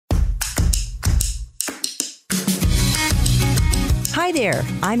Hi there,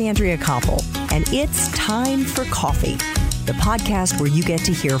 I'm Andrea Koppel, and it's Time for Coffee, the podcast where you get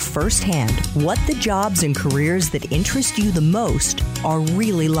to hear firsthand what the jobs and careers that interest you the most are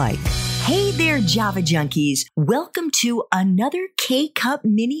really like. Hey there, Java Junkies. Welcome to another K-Cup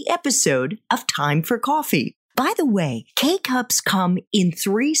mini episode of Time for Coffee. By the way, K-Cups come in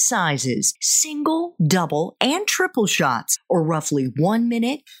 3 sizes, single, double, and triple shots, or roughly 1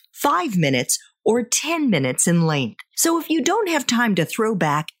 minute, 5 minutes, or 10 minutes in length. So if you don't have time to throw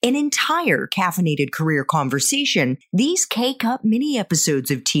back an entire caffeinated career conversation, these K-Cup mini episodes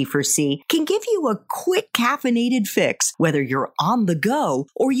of T4C can give you a quick caffeinated fix, whether you're on the go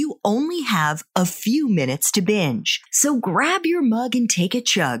or you only have a few minutes to binge. So grab your mug and take a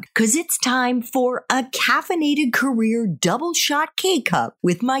chug, because it's time for a caffeinated career double shot K-Cup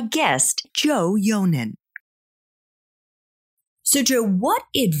with my guest, Joe Yonan. So, Joe, what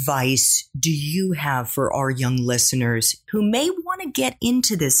advice do you have for our young listeners who may want to get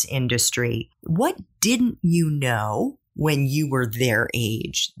into this industry? What didn't you know when you were their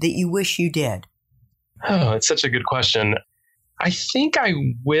age that you wish you did? Oh, it's such a good question. I think I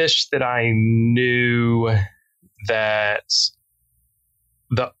wish that I knew that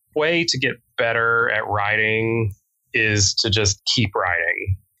the way to get better at writing is to just keep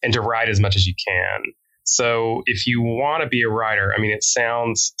writing and to write as much as you can. So if you want to be a writer, I mean, it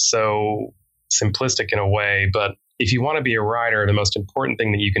sounds so simplistic in a way, but if you want to be a writer, the most important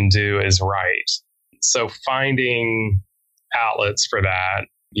thing that you can do is write. So finding outlets for that,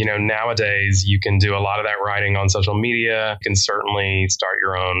 nowadays you can do a lot of that writing on social media. You can certainly start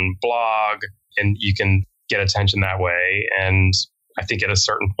your own blog and you can get attention that way. And I think at a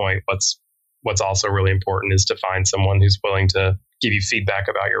certain point, what's also really important is to find someone who's willing to give you feedback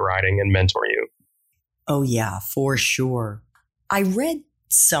about your writing and mentor you. Oh, yeah, for sure. I read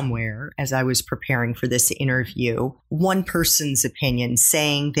somewhere as I was preparing for this interview, one person's opinion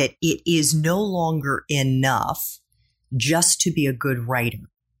saying that it is no longer enough just to be a good writer.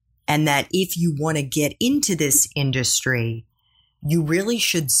 And that if you want to get into this industry, you really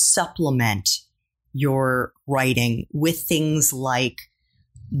should supplement your writing with things like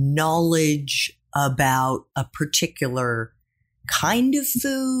knowledge about a particular kind of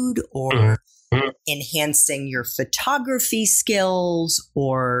food or enhancing your photography skills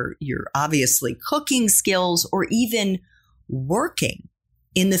or your obviously cooking skills or even working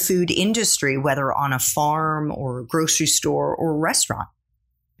in the food industry, whether on a farm or a grocery store or a restaurant.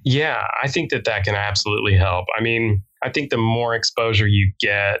 Yeah, I think that can absolutely help. I mean, I think the more exposure you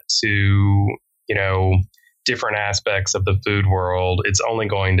get to, different aspects of the food world, it's only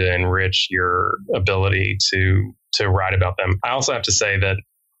going to enrich your ability to write about them. I also have to say that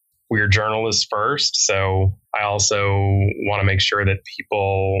we're journalists first. So I also want to make sure that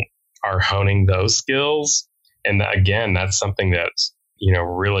people are honing those skills. And again, that's something that's,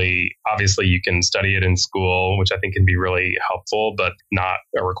 really, obviously you can study it in school, which I think can be really helpful, but not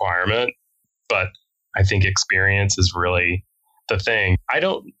a requirement. But I think experience is really the thing. I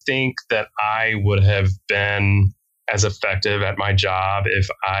don't think that I would have been as effective at my job if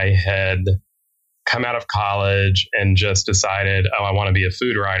I had come out of college and just decided, I want to be a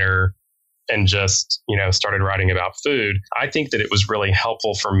food writer and just, started writing about food. I think that it was really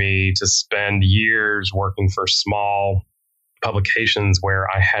helpful for me to spend years working for small publications where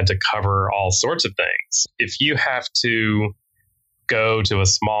I had to cover all sorts of things. If you have to go to a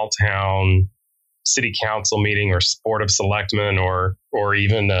small town city council meeting or board of selectmen or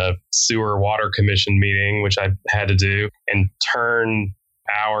even a sewer water commission meeting, which I had to do, and turn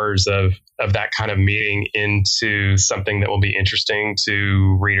hours of that kind of meeting into something that will be interesting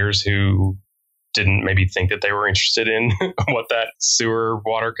to readers who didn't maybe think that they were interested in what that sewer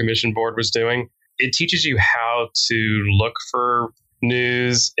water commission board was doing. It teaches you how to look for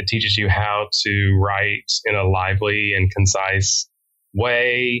news. It teaches you how to write in a lively and concise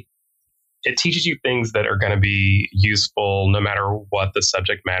way. It teaches you things that are going to be useful no matter what the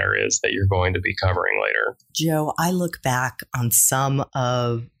subject matter is that you're going to be covering later. Joe, I look back on some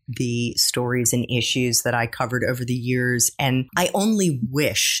of the stories and issues that I covered over the years, and I only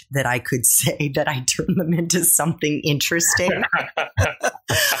wish that I could say that I turned them into something interesting.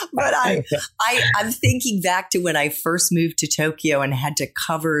 But I'm thinking back to when I first moved to Tokyo and had to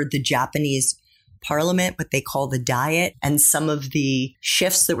cover the Japanese parliament, what they call the Diet, and some of the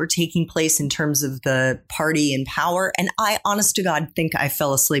shifts that were taking place in terms of the party in power. And I, honest to God, think I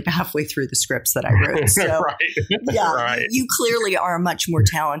fell asleep halfway through the scripts that I wrote. So, right. Yeah, right. You clearly are a much more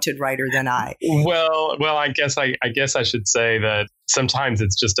talented writer than I. Well, I guess I should say that sometimes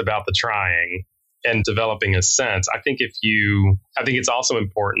it's just about the trying and developing a sense. I think it's also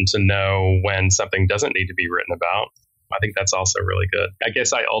important to know when something doesn't need to be written about. I think that's also really good. I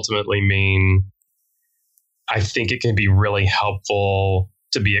guess I ultimately mean, I think it can be really helpful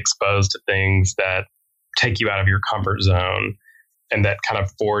to be exposed to things that take you out of your comfort zone and that kind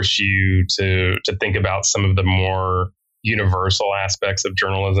of force you to think about some of the more universal aspects of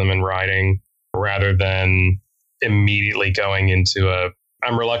journalism and writing, rather than immediately going into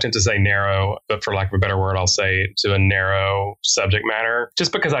I'm reluctant to say narrow, but for lack of a better word, I'll say to a narrow subject matter,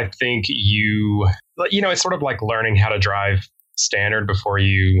 just because I think it's sort of like learning how to drive standard before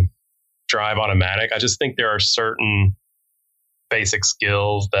you drive automatic. I just think there are certain basic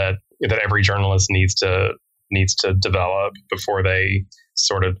skills that every journalist needs to develop before they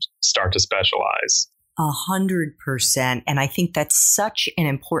sort of start to specialize. 100%. And I think that's such an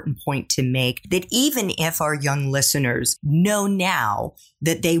important point to make, that even if our young listeners know now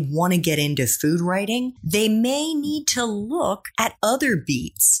that they want to get into food writing, they may need to look at other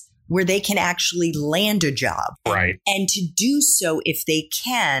beats where they can actually land a job. Right. And to do so, if they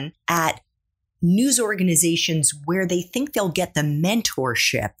can, at news organizations where they think they'll get the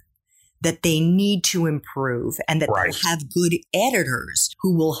mentorship that they need to improve, and that right. they'll have good editors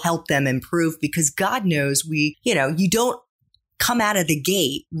who will help them improve, because God knows you don't come out of the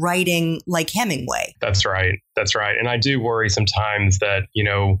gate writing like Hemingway. That's right. That's right. And I do worry sometimes that,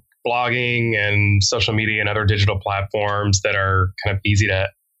 blogging and social media and other digital platforms that are kind of easy to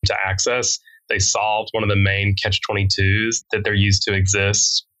access, they solved one of the main catch-22s that there used to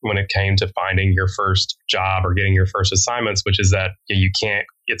exist when it came to finding your first job or getting your first assignments, which is that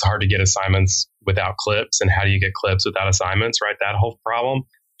it's hard to get assignments without clips. And how do you get clips without assignments, right? That whole problem.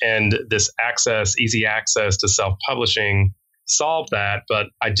 And this easy access to self-publishing solved that. But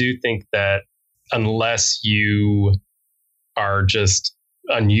I do think that unless you are just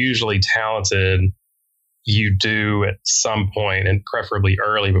unusually talented, you do at some point, and preferably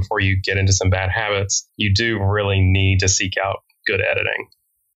early before you get into some bad habits, you do really need to seek out good editing.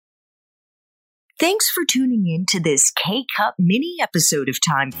 Thanks for tuning in to this K-Cup mini episode of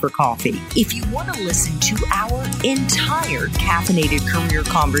Time for Coffee. If you want to listen to our entire caffeinated career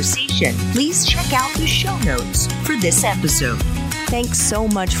conversation, please check out the show notes for this episode. Thanks so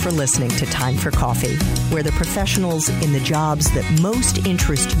much for listening to Time for Coffee, where the professionals in the jobs that most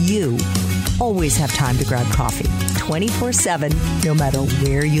interest you always have time to grab coffee 24/7, no matter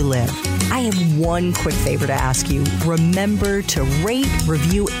where you live. I have one quick favor to ask you. Remember to rate,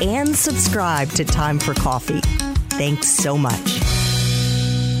 review, and subscribe to Time for Coffee. Thanks so much.